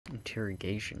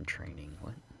Interrogation training.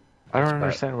 What? I don't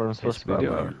understand what I'm supposed to be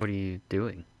doing. What are you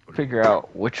doing? Figure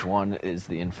out which one is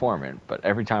the informant, but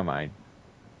every time I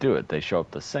do it, they show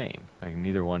up the same. Like,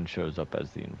 neither one shows up as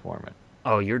the informant.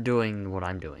 Oh, you're doing what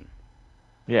I'm doing.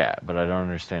 Yeah, but I don't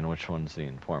understand which one's the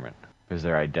informant. Because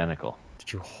they're identical.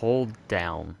 Did you hold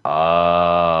down?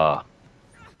 No,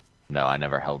 I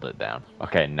never held it down.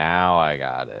 Okay, now I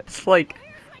got it. It's like...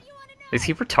 Is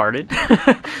he retarded?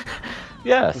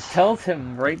 Yes. It tells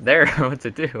him right there what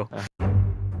to do.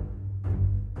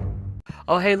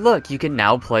 Oh, hey, look, you can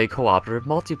now play cooperative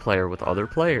multiplayer with other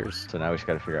players. So now we just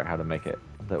gotta figure out how to make it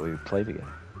that we play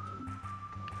together.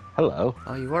 Hello.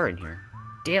 Oh, you are in here.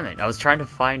 Damn it, I was trying to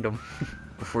find him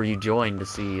before you joined to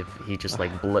see if he just,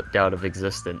 like, blipped out of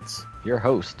existence. You're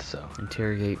host, so.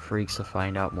 Interrogate freaks to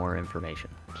find out more information.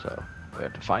 So, we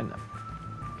have to find them.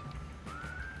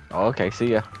 Oh, okay, see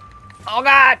ya. Oh,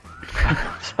 God!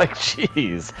 It's like,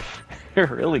 jeez. You're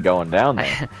really going down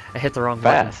there. I hit the wrong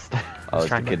Fast. button. Oh, is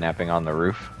the kidnapping on the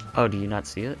roof? Oh, do you not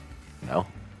see it? No.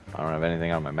 I don't have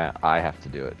anything on my map. I have to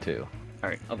do it, too.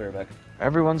 Alright, I'll be right back.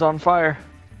 Everyone's on fire.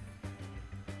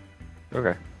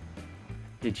 Okay.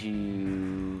 Did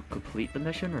you complete the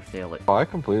mission or fail it? Oh, I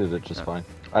completed it just fine.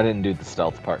 I didn't do the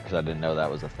stealth part because I didn't know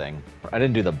that was a thing. I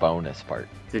didn't do the bonus part.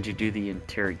 Did you do the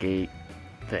interrogate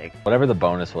thing? Whatever the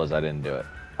bonus was, I didn't do it.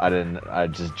 I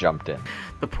just jumped in.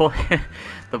 The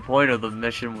point of the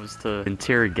mission was to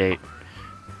interrogate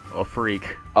a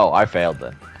freak. Oh, I failed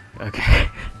then. Okay.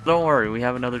 Don't worry, we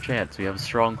have another chance. We have a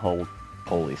stronghold.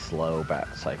 Holy slow bat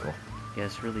cycle. Yeah,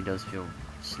 this really does feel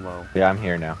slow. Yeah, I'm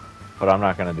here now. But I'm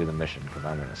not going to do the mission because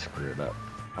I'm going to screw it up.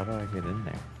 How do I get in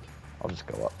there? I'll just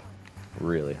go up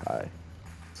really high.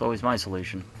 It's always my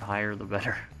solution. The higher the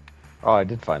better. Oh, I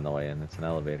did find the way in. It's an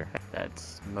elevator.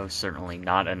 That's most certainly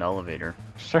not an elevator.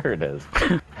 Sure it is.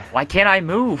 Why can't I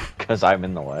move? Because I'm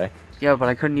in the way. Yeah, but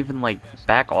I couldn't even, like,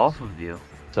 back off of you.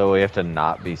 So we have to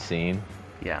not be seen?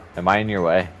 Yeah. Am I in your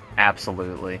way?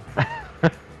 Absolutely.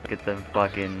 Get them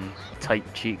fucking tight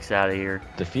cheeks out of here.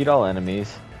 Defeat all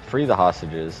enemies. Free the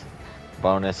hostages.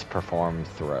 Bonus, perform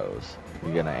throws.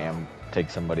 You gonna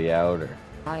take somebody out, or?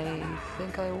 I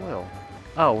think I will.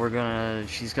 Oh,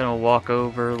 she's gonna walk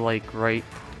over, like, right...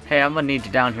 Hey, I'm gonna need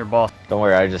you down here, boss. Don't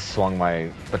worry, I just swung my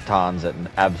batons at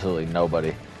absolutely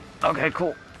nobody. Okay,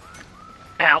 cool.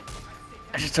 Ow.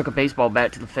 I just took a baseball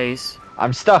bat to the face.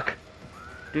 I'm stuck.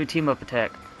 Do a team-up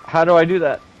attack. How do I do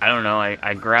that? I don't know,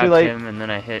 I grabbed him and then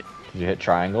I hit... Did you hit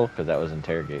triangle? Because that was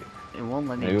interrogate. It won't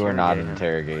let me Maybe we're not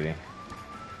interrogating.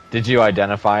 Did you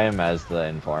identify him as the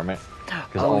informant?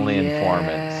 Because only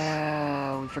informants.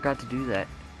 Yeah, we forgot to do that.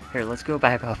 Here, let's go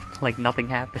back up like nothing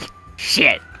happened.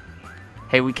 Shit!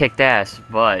 Hey, we kicked ass,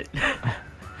 but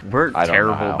we're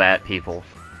terrible bat people.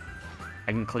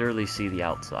 I can clearly see the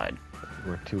outside.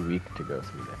 We're too weak to go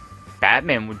through there.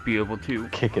 Batman would be able to.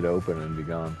 Kick it open and be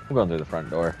gone. I'm going through the front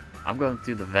door. I'm going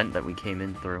through the vent that we came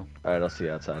in through. Alright, I'll see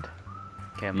you outside.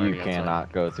 Okay, I'm You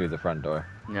cannot go through the front door.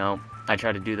 No, I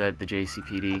tried to do that at the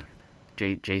JCPD.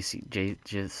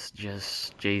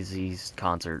 Jay-Z's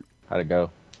concert. How'd it go?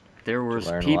 There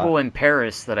was people in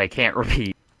Paris that I can't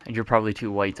repeat. And you're probably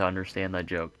too white to understand that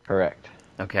joke. Correct.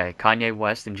 Okay, Kanye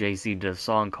West and Jay-Z did a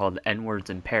song called N-Words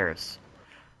in Paris.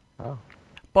 Oh.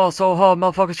 Ball so hard,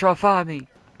 motherfuckers try to find me.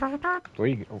 Where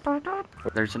you go?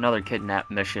 There's another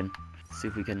kidnap mission. See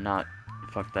if we can not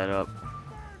fuck that up.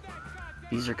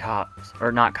 These are cops.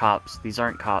 Or not cops. These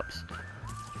aren't cops.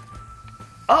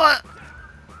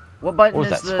 What button is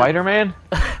that, Spider-Man?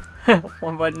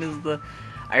 What button is the...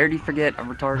 I already forget.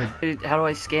 I'm retarded. How do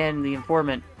I scan the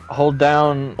informant? Hold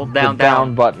down the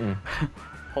down button.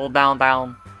 Hold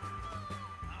down.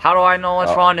 How do I know which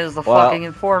one is the fucking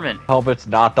informant? Hope it's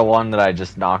not the one that I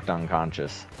just knocked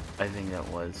unconscious. I think that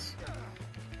was.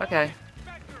 Okay.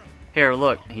 Here,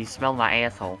 look. He smelled my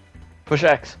asshole. Push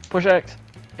X. Push X.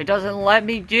 It doesn't let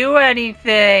me do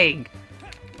anything!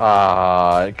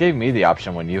 It gave me the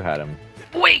option when you had him.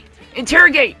 Wait!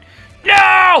 Interrogate!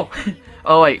 No!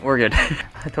 Oh wait, we're good.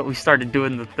 I thought we started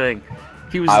doing the thing.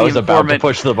 I was about to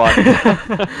push the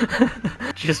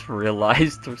button. Just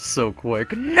realized so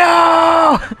quick.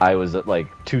 No! I was at like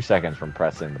 2 seconds from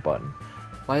pressing the button.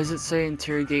 Why does it say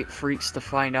interrogate freaks to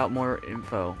find out more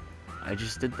info? I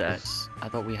just did that. I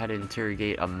thought we had to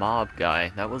interrogate a mob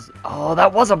guy. That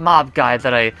was a mob guy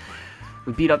that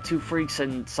we beat up 2 freaks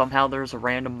and somehow there's a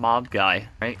random mob guy,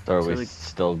 right? So are we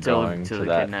still going to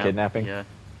that kidnapping? Yeah.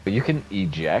 But you can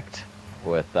eject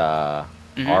with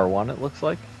R1, it looks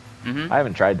like. I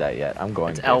haven't tried that yet. I'm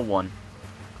going to. L1.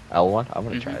 L1? I'm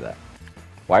going to try that.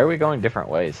 Why are we going different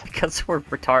ways? Because we're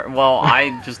retarded. Well,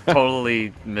 I just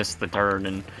totally missed the turn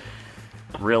and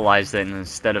realized that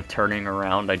instead of turning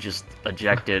around, I just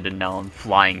ejected and now I'm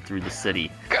flying through the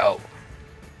city. Go!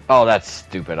 Oh, that's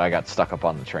stupid. I got stuck up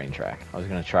on the train track. I was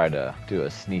gonna try to do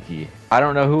a sneaky... I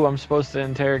don't know who I'm supposed to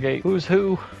interrogate. Who's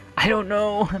who? I don't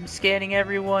know. I'm scanning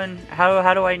everyone.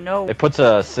 How do I know? It puts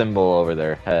a symbol over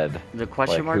their head. The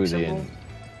question mark symbol?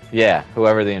 Yeah,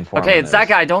 whoever the informant Okay, it's is. that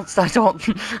guy. Don't.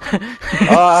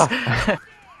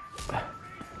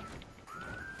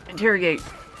 Interrogate.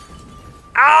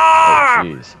 Ah! Oh,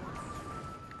 jeez.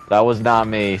 That was not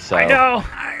me, so... I know.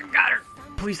 I got her.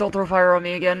 Please don't throw fire on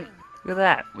me again. Look at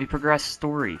that. We progressed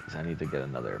story. I need to get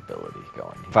another ability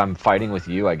going. If I'm fighting with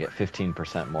you, I get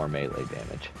 15% more melee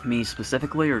damage. Me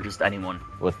specifically, or just anyone?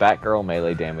 With Batgirl,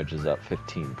 melee damage is up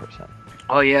 15%.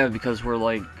 Oh yeah, because we're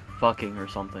like fucking or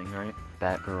something, right?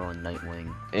 Batgirl and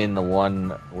Nightwing. In the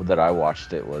one that I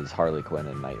watched, it was Harley Quinn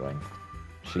and Nightwing.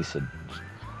 She said,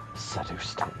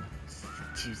 seduced him.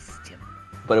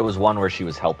 But it was one where she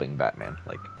was helping Batman,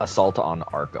 like Assault on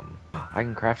Arkham. I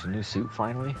can craft a new suit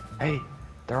finally. Hey,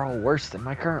 they're all worse than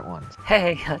my current ones.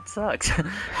 Hey, that sucks.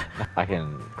 I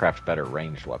can craft better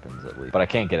ranged weapons at least, but I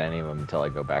can't get any of them until I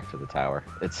go back to the tower.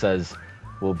 It says,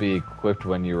 will be equipped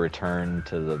when you return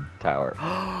to the tower.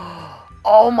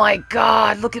 Oh my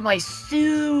god, look at my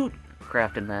suit!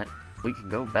 Crafting that. We can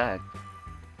go back.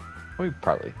 We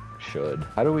probably should.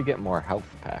 How do we get more health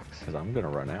packs? Because I'm going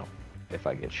to run out if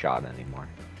I get shot anymore.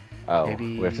 Oh,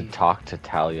 Maybe... we have to talk to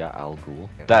Talia al Ghul.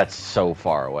 That's so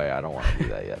far away. I don't want to do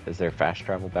that yet. Is there fast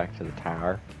travel back to the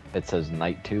tower? It says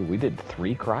night 2. We did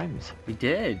 3 crimes. We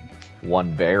did.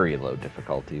 1 very low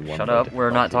difficulty. Shut up. We're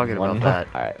not talking about that.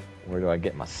 Alright, where do I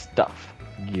get my stuff?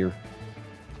 Gear.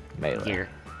 Melee. Gear.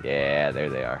 Yeah, there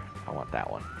they are. I want that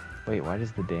one. Wait, why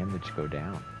does the damage go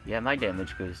down? Yeah, my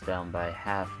damage goes down by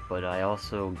half, but I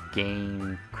also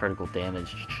gain critical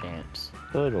damage chance.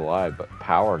 So do I, but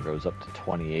power goes up to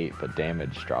 28, but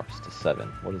damage drops to 7.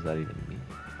 What does that even mean?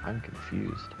 I'm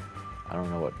confused. I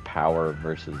don't know what power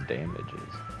versus damage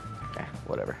is.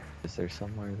 Whatever. Is there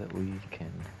somewhere that we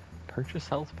can purchase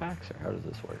health packs, or how does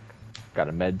this work? Got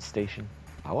a med station?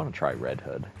 I want to try Red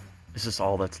Hood. This is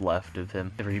all that's left of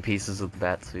him. 3 pieces of the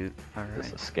bat suit. Alright.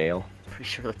 Is this a scale? Pretty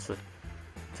sure it's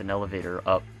an elevator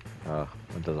up. Oh,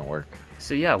 it doesn't work.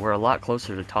 So yeah, we're a lot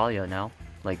closer to Talia now.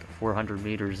 Like 400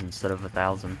 meters instead of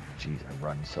 1,000. Jeez, I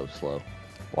run so slow.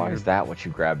 Why is that what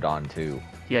you grabbed on to?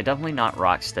 Yeah, definitely not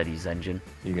Rocksteady's engine.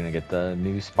 You gonna get the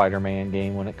new Spider-Man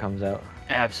game when it comes out?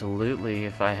 Absolutely,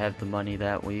 if I have the money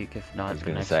that week. If not, I was the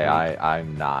gonna next say week.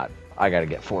 I'm not. I gotta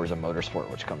get Forza Motorsport,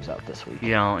 which comes out this week.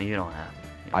 You don't have.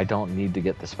 I don't need to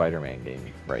get the Spider-Man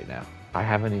game right now. I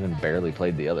haven't even barely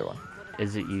played the other one.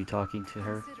 Is it you talking to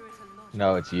her?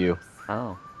 No, it's you.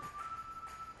 Oh.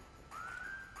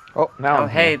 Oh, now Oh, I'm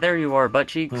hey, here. there you are, butt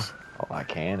cheeks. Oh, I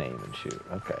can aim and shoot.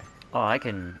 Okay. Oh, I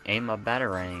can aim a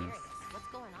batarang.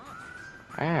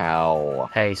 Ow.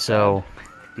 Hey, so,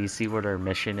 do you see what our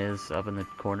mission is up in the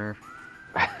corner?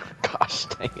 Gosh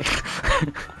dang it.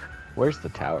 Where's the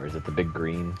tower? Is it the big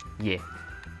green? Yeah.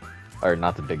 Or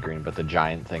not the big green, but the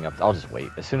giant thing up. I'll just wait.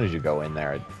 As soon as you go in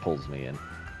there, it pulls me in.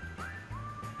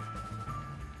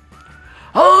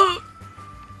 Oh!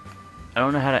 I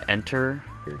don't know how to enter.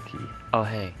 Your key. Oh,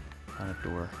 hey. On a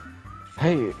door.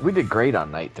 Hey, we did great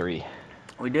on night 3.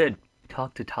 We did.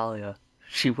 Talk to Talia.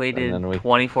 She waited then we-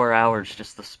 24 hours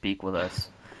just to speak with us.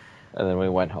 And then we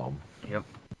went home. Yep.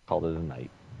 Called it a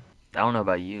night. I don't know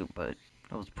about you, but it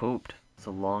was pooped. It's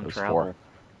a long It was travel.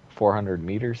 400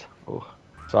 meters. Oh.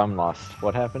 So I'm lost.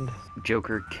 What happened?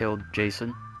 Joker killed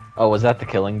Jason. Oh, was that the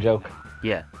killing joke?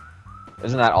 Yeah.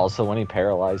 Isn't that also when he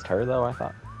paralyzed her, though, I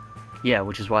thought? Yeah,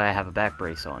 which is why I have a back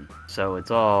brace on. So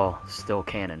it's all still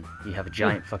canon. You have a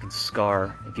giant fucking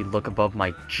scar. If you look above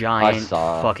my giant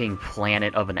fucking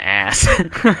planet of an ass,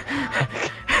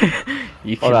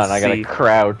 you can Hold on, I gotta see...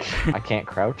 crouch. I can't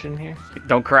crouch in here?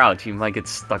 Don't crouch, you might get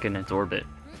stuck in its orbit.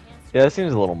 Yeah, that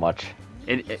seems a little much.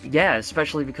 Yeah,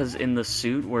 especially because in the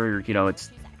suit where, you know, it's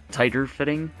tighter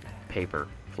fitting, paper,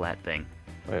 flat thing.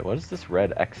 Wait, what is this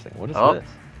red X thing? What is Oh. this?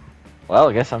 Well,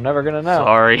 I guess I'm never gonna know.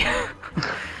 Sorry.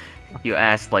 You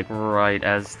asked, like, right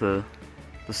as the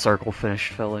circle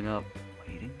finished filling up.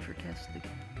 Waiting for guests again.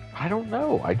 I don't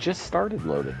know. I just started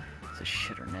loading. It's a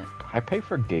shitter net. I pay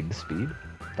for gig speed,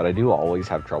 but I do always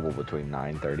have trouble between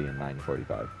 9:30 and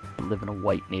 9:45. I live in a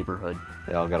white neighborhood.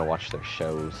 They all gotta watch their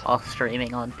shows. All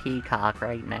streaming on Peacock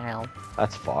right now.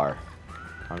 That's far.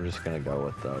 I'm just gonna go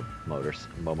with the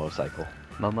momocycle.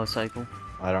 Momocycle?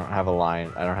 I don't have a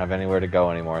line. I don't have anywhere to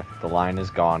go anymore. The line is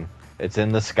gone. It's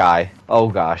in the sky. Oh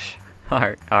gosh.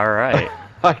 Alright.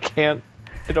 I can't.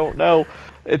 I don't know.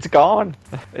 It's gone.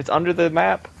 It's under the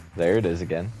map. There it is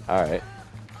again. Alright.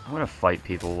 I'm gonna fight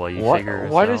people while you What? figure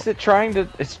this What out. is it trying to?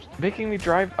 It's making me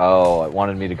drive. Oh, it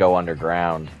wanted me to go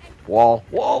underground. Wall.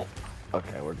 Whoa.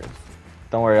 Okay, we're good.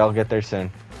 Don't worry, I'll get there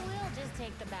soon. We'll just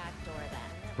take the back door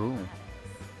then. Ooh.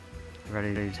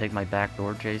 Ready to take my back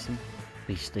door, Jason?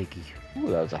 Be sneaky.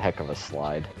 Ooh, that was a heck of a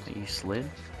slide. You slid?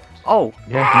 Oh!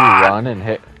 Yeah, you run and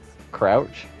hit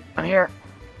crouch. I'm here!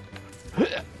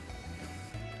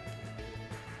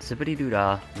 Zippity doo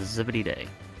dah, zippity day.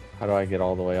 How do I get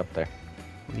all the way up there?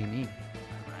 What do you mean?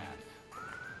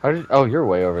 How did? Oh, you're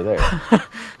way over there. I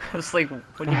was like,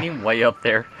 what do you mean way up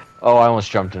there? Oh, I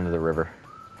almost jumped into the river.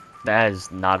 That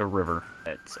is not a river.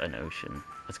 It's an ocean.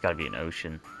 It's gotta be an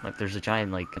ocean. Like, there's a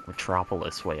giant, like,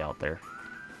 metropolis way out there.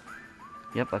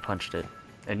 Yep, I punched it.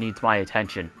 It needs my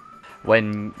attention.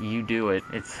 When you do it,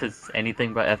 it says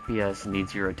anything but FPS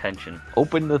needs your attention.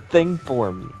 Open the thing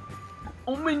for me.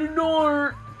 Open the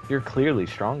door! You're clearly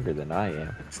stronger than I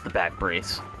am. It's the back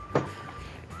brace.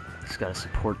 Just gotta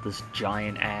support this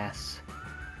giant ass.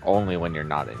 Only when you're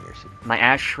not in your seat. My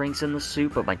ass shrinks in the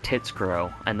suit, but my tits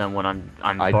grow. And then when I'm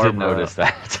I Barbara, did notice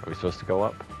that. Are we supposed to go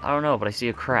up? I don't know, but I see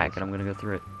a crack and I'm gonna go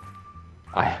through it.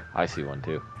 I see one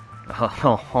too.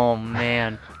 Oh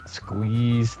man.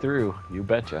 Squeeze through. You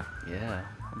betcha. Yeah,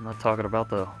 I'm not talking about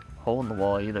the hole in the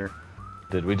wall either.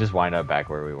 Did we just wind up back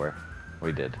where we were?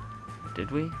 We did.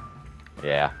 Did we?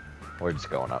 Yeah. We're just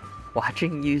going up.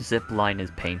 Watching you zip line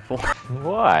is painful.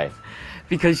 Why?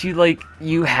 Because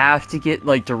you have to get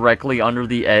like directly under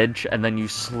the edge and then you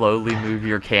slowly move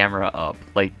your camera up.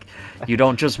 Like you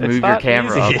don't just It's move your not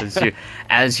camera easy. up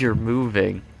as you're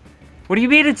moving. What do you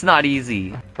mean it's not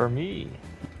easy? For me.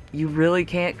 You really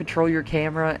can't control your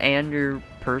camera and your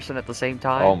person at the same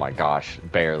time? Oh my gosh.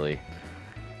 Barely.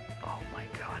 Oh my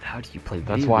god, how do you play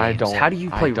That's video why I games? don't. How do you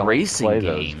play I don't racing play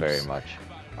games? those very much.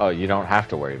 Oh, you don't have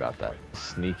to worry about that.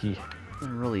 Sneaky.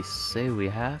 Doesn't really say we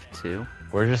have to.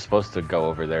 We're just supposed to go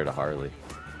over there to Harley.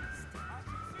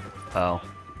 Oh.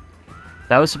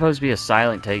 That was supposed to be a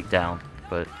silent takedown,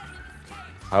 but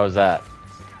How was that?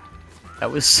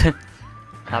 that was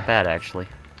not bad actually.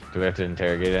 Do we have to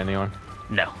interrogate anyone?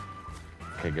 No.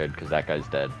 Okay, good, because that guy's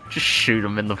dead. Just shoot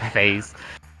him in the face.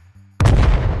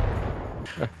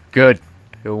 Good.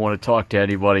 Don't want to talk to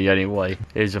anybody anyway.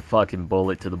 Here's a fucking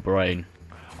bullet to the brain.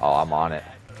 Oh, I'm on it.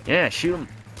 Yeah, shoot him.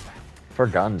 For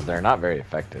guns, they're not very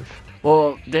effective.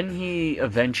 Well, didn't he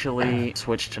eventually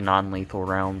switch to non-lethal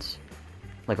rounds?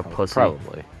 Like a pussy?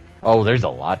 Probably. Oh, there's a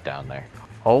lot down there.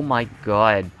 Oh my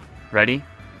god. Ready?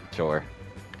 Sure.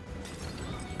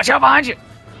 Watch out behind you!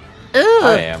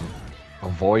 I am.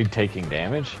 Avoid taking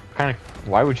damage?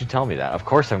 Why would you tell me that? Of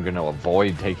course I'm gonna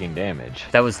avoid taking damage.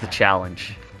 That was the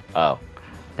challenge. Oh.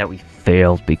 That we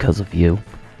failed because of you.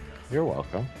 You're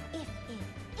welcome. If it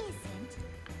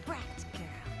isn't Brat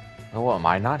Girl. Oh, am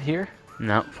I not here?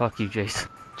 No, fuck you, Jason.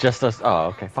 Just us. Oh,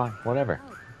 okay, fine. Whatever.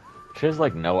 She has,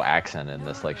 like, no accent in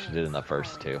this like she did in the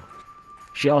first two.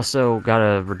 She also got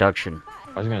a reduction.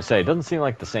 I was gonna say, it doesn't seem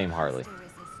like the same Harley.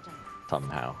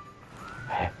 Somehow.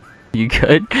 You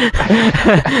good?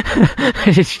 I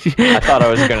thought I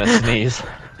was gonna sneeze.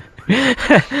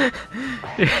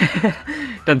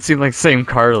 Doesn't seem like same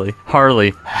Harley.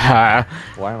 Harley. Ha.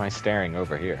 Why am I staring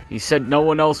over here? He said no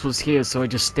one else was here, so I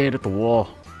just stared at the wall.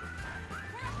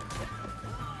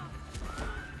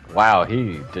 Wow,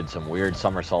 he did some weird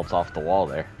somersaults off the wall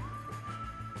there.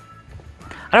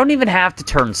 I don't even have to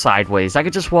turn sideways. I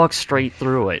could just walk straight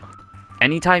through it.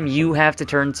 Anytime you have to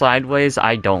turn sideways,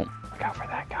 I don't. Look out for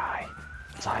that guy.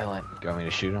 Silent. Do you want me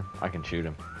to shoot him? I can shoot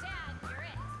him.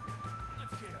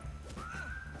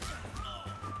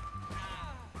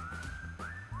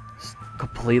 It's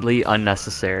completely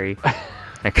unnecessary.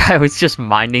 That guy was just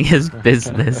minding his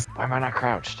business. Why am I not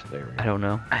crouched? There we I go. don't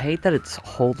know. I hate that it's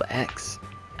hold X.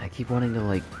 I keep wanting to,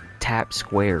 like, tap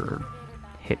square or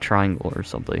hit triangle or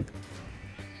something.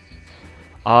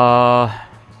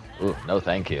 Ooh, no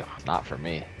thank you. Not for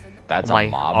me. That's a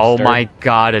mobster. Oh my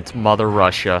god, it's Mother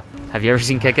Russia. Have you ever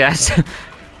seen Kick-Ass? Ow,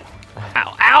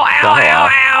 ow, ow, ow,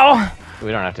 ow!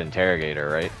 We don't have to interrogate her,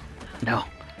 right? No.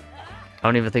 I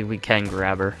don't even think we can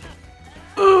grab her.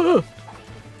 Ooh,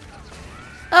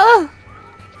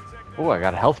 I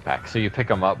got a health pack. So you pick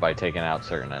them up by taking out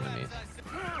certain enemies.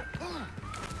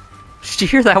 Did you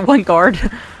hear that one guard?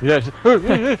 Yeah.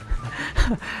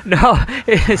 No,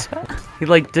 he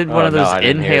like did one of those no, I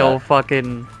didn't hear inhale that.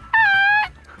 fucking...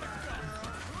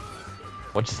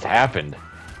 What just happened?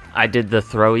 I did the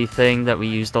throwy thing that we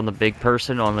used on the big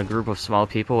person on the group of small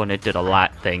people, and it did a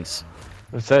lot of things.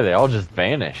 Let's say they all just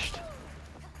vanished.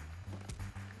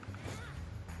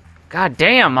 God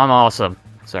damn, I'm awesome.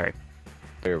 Sorry.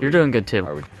 Here You're doing good too.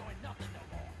 Are we...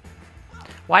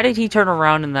 Why did he turn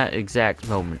around in that exact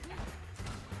moment?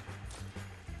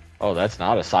 Oh, that's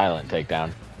not a silent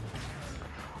takedown.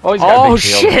 Oh, he's got a big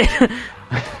shield. Shit!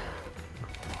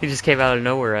 He just came out of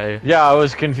nowhere. Yeah, I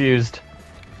was confused.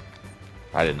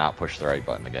 I did not push the right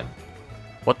button again.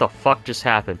 What the fuck just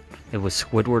happened? It was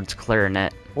Squidward's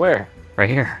clarinet. Where? Right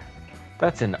here.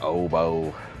 That's an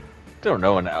oboe. Don't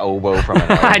know an oboe from an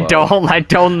elbow. I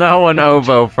don't know an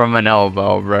oboe from an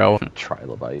elbow, bro.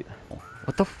 Trilobite.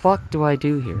 What the fuck do I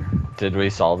do here? Did we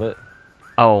solve it?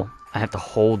 Oh, I have to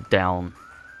hold down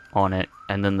on it,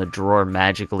 and then the drawer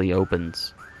magically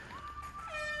opens.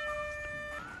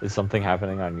 Is something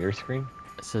happening on your screen?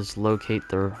 It says locate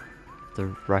the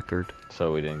record.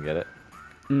 So we didn't get it?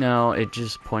 No, it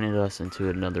just pointed us into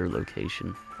another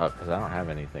location. Oh, because I don't have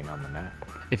anything on the map.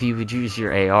 If you would use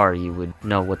your AR, you would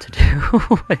know what to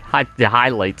do. It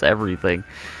highlights everything.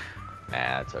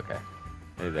 Nah, it's okay.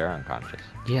 Maybe they're unconscious.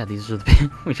 Yeah, these are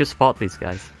the we just fought these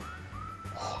guys.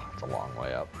 Oh, it's a long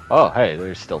way up. Oh, hey,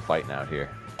 they're still fighting out here.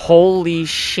 Holy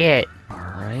shit.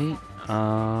 Alright.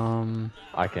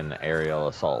 I can aerial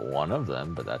assault one of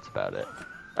them, but that's about it.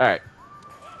 Alright.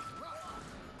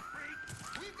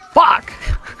 Fuck!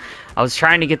 I was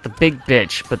trying to get the big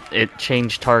bitch, but it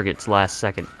changed targets last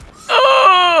second.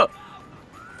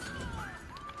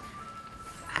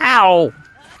 Ow!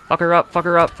 Fuck her up, fuck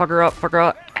her up, fuck her up, fuck her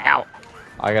up. Ow!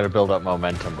 I gotta build up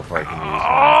momentum before I can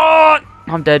use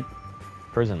mine. I'm dead.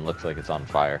 Prison looks like it's on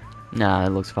fire. Nah, it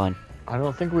looks fine. I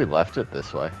don't think we left it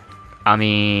this way. I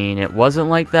mean, it wasn't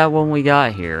like that when we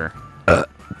got here.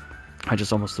 I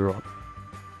just almost threw up.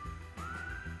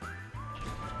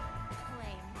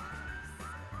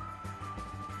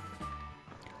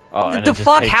 Oh, and the it just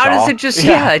fuck? takes How does off? it just...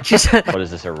 Yeah, it just... What is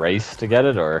this, a race to get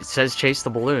it, or? It says chase the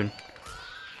balloon.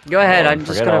 Go ahead, Well, I'm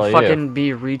just forget gonna all you. fucking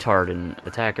be a retard and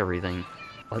attack everything.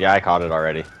 Yeah, I caught it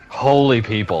already. Holy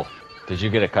people. Did you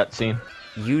get a cutscene?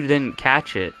 You didn't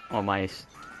catch it on my...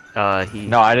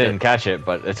 No, I didn't catch it,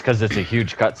 but it's because it's a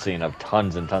huge cutscene of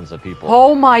tons and tons of people.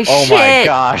 Oh my Oh shit! my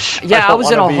gosh! Yeah, I don't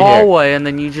was in wanna a be here. hallway and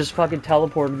then you just fucking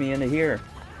teleported me into here.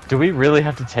 Do we really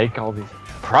have to take all these?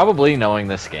 Probably knowing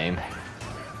this game.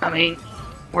 I mean,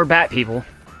 we're bat people.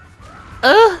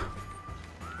 Ooh!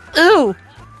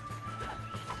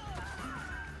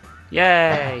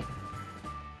 Yay!